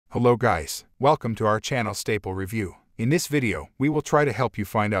Hello guys, welcome to our channel Staple Review. In this video, we will try to help you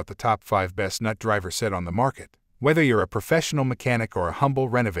find out the top 5 best nut driver set on the market. Whether you're a professional mechanic or a humble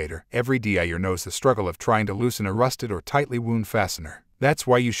renovator, every DIYer knows the struggle of trying to loosen a rusted or tightly wound fastener. That's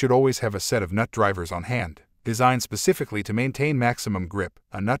why you should always have a set of nut drivers on hand. Designed specifically to maintain maximum grip,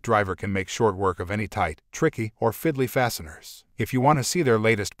 a nut driver can make short work of any tight, tricky, or fiddly fasteners. If you want to see their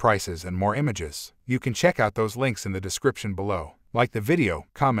latest prices and more images, you can check out those links in the description below. Like the video,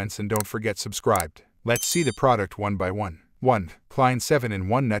 comments, and don't forget subscribed. Let's see the product one by one. 1. Klein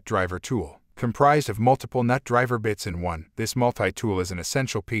 7-in-1 Nut Driver Tool. Comprised of multiple nut driver bits in one, this multi-tool is an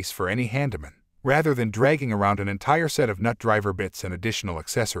essential piece for any handyman. Rather than dragging around an entire set of nut driver bits and additional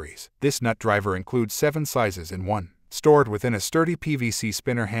accessories, this nut driver includes 7 sizes in one. Stored within a sturdy PVC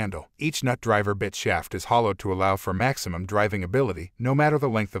spinner handle, each nut driver bit shaft is hollowed to allow for maximum driving ability, no matter the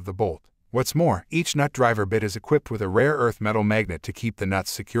length of the bolt. What's more, each nut driver bit is equipped with a rare earth metal magnet to keep the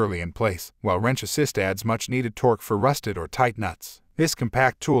nuts securely in place, while wrench assist adds much-needed torque for rusted or tight nuts. This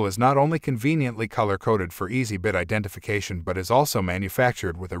compact tool is not only conveniently color-coded for easy bit identification but is also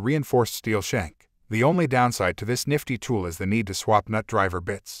manufactured with a reinforced steel shank. The only downside to this nifty tool is the need to swap nut driver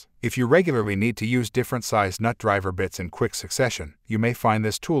bits. If you regularly need to use different sized nut driver bits in quick succession, you may find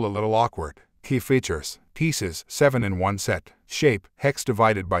this tool a little awkward. Key features: pieces, 7-in-1 set. Shape, hex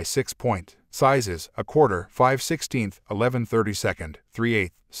divided by 6 point. Sizes, 1/4, 5/16, 11/32,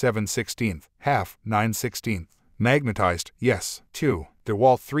 3/8, 7/16, half, 9/16. Magnetized, yes. 2.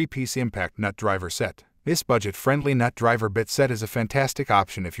 DeWalt 3-piece impact nut driver set. This budget-friendly nut driver bit set is a fantastic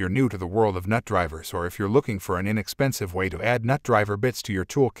option if you're new to the world of nut drivers or if you're looking for an inexpensive way to add nut driver bits to your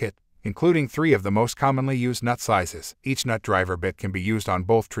toolkit. Including 3 of the most commonly used nut sizes, each nut driver bit can be used on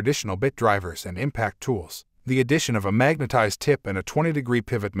both traditional bit drivers and impact tools. The addition of a magnetized tip and a 20-degree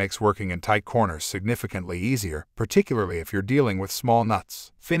pivot makes working in tight corners significantly easier, particularly if you're dealing with small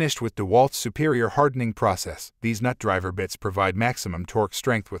nuts. Finished with DeWalt's superior hardening process, these nut driver bits provide maximum torque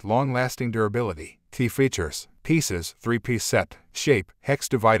strength with long-lasting durability. Key features: pieces, 3-piece set. Shape, hex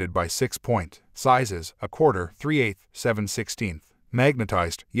divided by 6 point. Sizes, 1/4, 3/8, 7/16.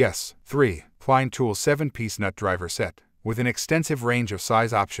 Magnetized, yes. 3. Klein Tool 7-piece nut driver set. With an extensive range of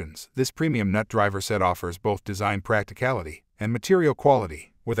size options, this premium nut driver set offers both design practicality and material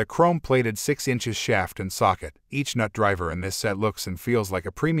quality. With a chrome-plated 6 inches shaft and socket, each nut driver in this set looks and feels like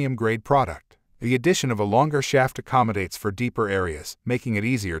a premium-grade product. The addition of a longer shaft accommodates for deeper areas, making it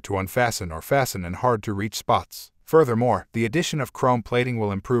easier to unfasten or fasten in hard-to-reach spots. Furthermore, the addition of chrome plating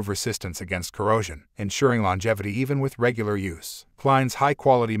will improve resistance against corrosion, ensuring longevity even with regular use. Klein's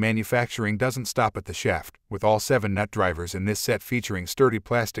high-quality manufacturing doesn't stop at the shaft, with all 7 nut drivers in this set featuring sturdy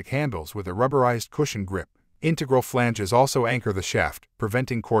plastic handles with a rubberized cushion grip. Integral flanges also anchor the shaft,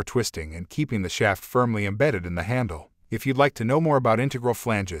 preventing core twisting and keeping the shaft firmly embedded in the handle. If you'd like to know more about integral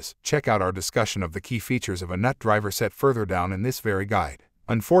flanges, check out our discussion of the key features of a nut driver set further down in this very guide.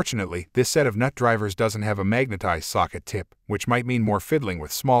 Unfortunately, this set of nut drivers doesn't have a magnetized socket tip, which might mean more fiddling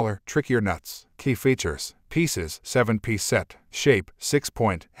with smaller, trickier nuts. Key features: pieces, 7-piece set. Shape,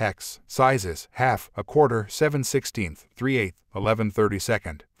 6-point, hex. Sizes, half, 1/4, 7/16, 3/8,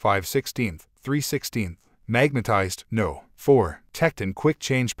 11/32, 5/16, 3/16. Magnetized, no. 4. Tecton Quick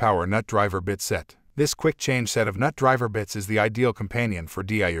Change Power Nut Driver Bit Set. This quick change set of nut driver bits is the ideal companion for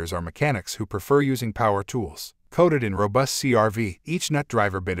DIYers or mechanics who prefer using power tools. Coated in robust CRV, each nut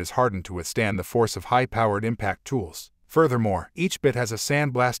driver bit is hardened to withstand the force of high-powered impact tools. Furthermore, each bit has a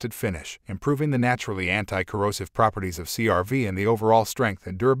sandblasted finish, improving the naturally anti-corrosive properties of CRV and the overall strength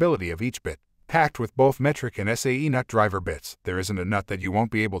and durability of each bit. Packed with both metric and SAE nut driver bits, there isn't a nut that you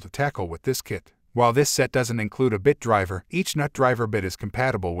won't be able to tackle with this kit. While this set doesn't include a bit driver, each nut driver bit is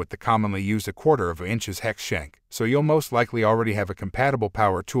compatible with the commonly used 1/4 inch hex shank, so you'll most likely already have a compatible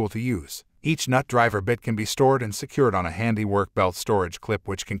power tool to use. Each nut driver bit can be stored and secured on a handy work belt storage clip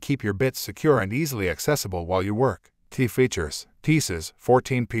which can keep your bits secure and easily accessible while you work. Key features: pieces,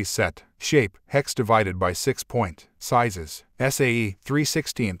 14-piece set. Shape, hex divided by 6 point. Sizes: SAE,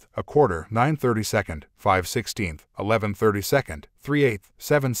 3/16, 1/4, 9/32, 5/16, 11/32, 3/8,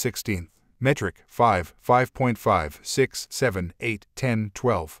 7/16. Metric, 5, 5.5, 6, 7, 8, 10,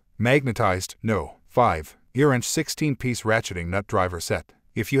 12. Magnetized, no. 5. Gear-wrench 16-piece ratcheting nut driver set.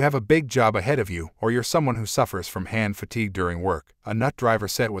 If you have a big job ahead of you, or you're someone who suffers from hand fatigue during work, a nut driver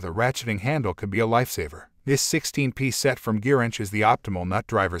set with a ratcheting handle could be a lifesaver. This 16-piece set from Gear-wrench is the optimal nut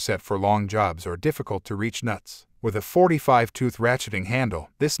driver set for long jobs or difficult-to-reach nuts. With a 45-tooth ratcheting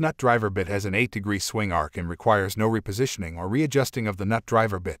handle, this nut driver bit has an 8-degree swing arc and requires no repositioning or readjusting of the nut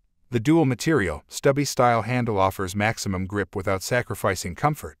driver bit. The dual-material, stubby-style handle offers maximum grip without sacrificing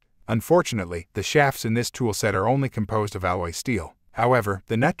comfort. Unfortunately, the shafts in this tool set are only composed of alloy steel. However,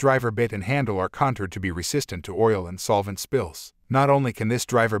 the nut driver bit and handle are contoured to be resistant to oil and solvent spills. Not only can this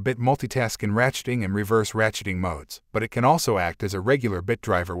driver bit multitask in ratcheting and reverse ratcheting modes, but it can also act as a regular bit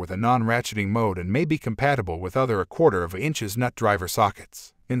driver with a non-ratcheting mode and may be compatible with other 1/4 inch nut driver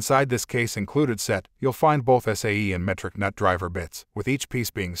sockets. Inside this case included set, you'll find both SAE and metric nut driver bits, with each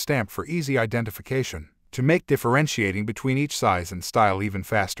piece being stamped for easy identification. To make differentiating between each size and style even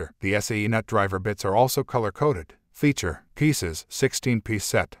faster, the SAE nut driver bits are also color-coded. Feature: pieces, 16-piece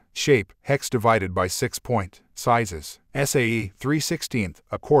set. Shape: hex divided by 6 point. Sizes: SAE 3/16,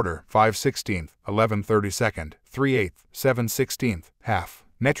 1/4, 5/16, 11/32, 3/8, 7/16, half.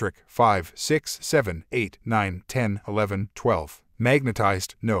 Metric: 5, 6, 7, 8, 9, 10, 11, 12.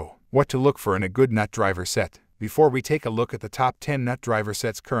 Magnetized: no. What to look for in a good nut driver set? Before we take a look at the top 10 nut driver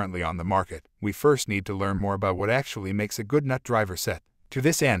sets currently on the market, we first need to learn more about what actually makes a good nut driver set. To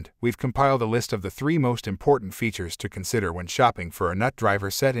this end, we've compiled a list of the 3 most important features to consider when shopping for a nut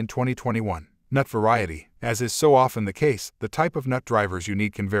driver set in 2021. Nut variety. As is so often the case, the type of nut drivers you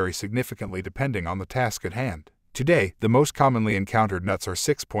need can vary significantly depending on the task at hand. Today, the most commonly encountered nuts are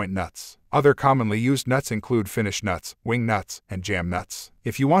 6-point nuts. Other commonly used nuts include finish nuts, wing nuts, and jam nuts.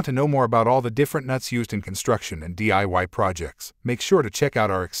 If you want to know more about all the different nuts used in construction and DIY projects, make sure to check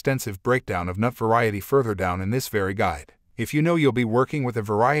out our extensive breakdown of nut variety further down in this very guide. If you know you'll be working with a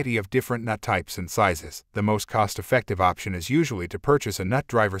variety of different nut types and sizes, the most cost-effective option is usually to purchase a nut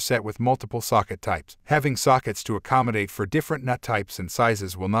driver set with multiple socket types. Having sockets to accommodate for different nut types and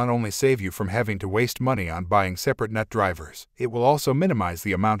sizes will not only save you from having to waste money on buying separate nut drivers, it will also minimize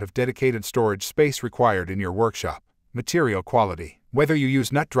the amount of dedicated storage space required in your workshop. Material quality. Whether you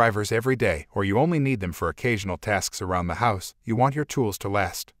use nut drivers every day or you only need them for occasional tasks around the house, you want your tools to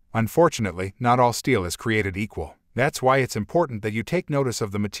last. Unfortunately, not all steel is created equal. That's why it's important that you take notice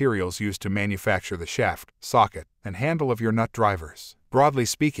of the materials used to manufacture the shaft, socket, and handle of your nut drivers. Broadly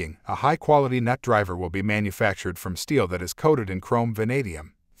speaking, a high-quality nut driver will be manufactured from steel that is coated in chrome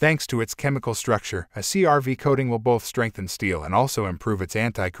vanadium. Thanks to its chemical structure, a CRV coating will both strengthen steel and also improve its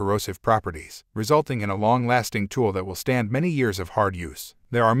anti-corrosive properties, resulting in a long-lasting tool that will stand many years of hard use.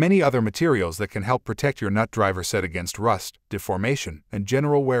 There are many other materials that can help protect your nut driver set against rust, deformation, and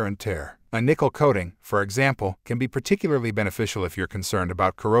general wear and tear. A nickel coating, for example, can be particularly beneficial if you're concerned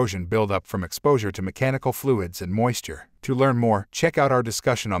about corrosion buildup from exposure to mechanical fluids and moisture. To learn more, check out our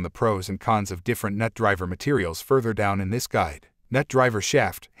discussion on the pros and cons of different nut driver materials further down in this guide. Nut driver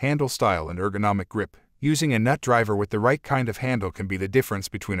shaft, handle style, and ergonomic grip. Using a nut driver with the right kind of handle can be the difference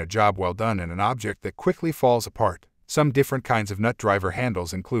between a job well done and an object that quickly falls apart. Some different kinds of nut driver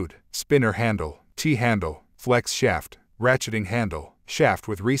handles include spinner handle, T-handle, flex shaft, ratcheting handle, shaft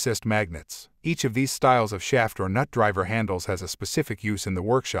with recessed magnets. Each of these styles of shaft or nut driver handles has a specific use in the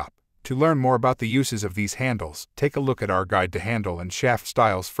workshop. To learn more about the uses of these handles, take a look at our guide to handle and shaft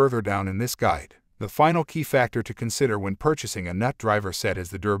styles further down in this guide. The final key factor to consider when purchasing a nut driver set is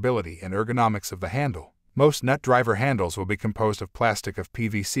the durability and ergonomics of the handle. Most nut driver handles will be composed of plastic of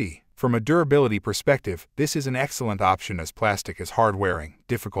PVC. From a durability perspective, this is an excellent option as plastic is hard-wearing,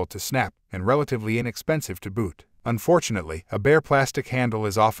 difficult to snap, and relatively inexpensive to boot. Unfortunately, a bare plastic handle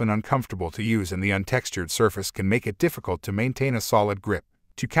is often uncomfortable to use and the untextured surface can make it difficult to maintain a solid grip.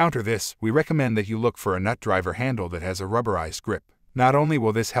 To counter this, we recommend that you look for a nut driver handle that has a rubberized grip. Not only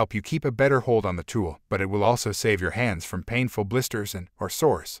will this help you keep a better hold on the tool, but it will also save your hands from painful blisters or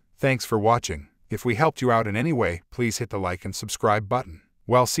sores. Thanks for watching. If we helped you out in any way, please hit the like and subscribe button.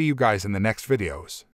 Well, see you guys in the next videos.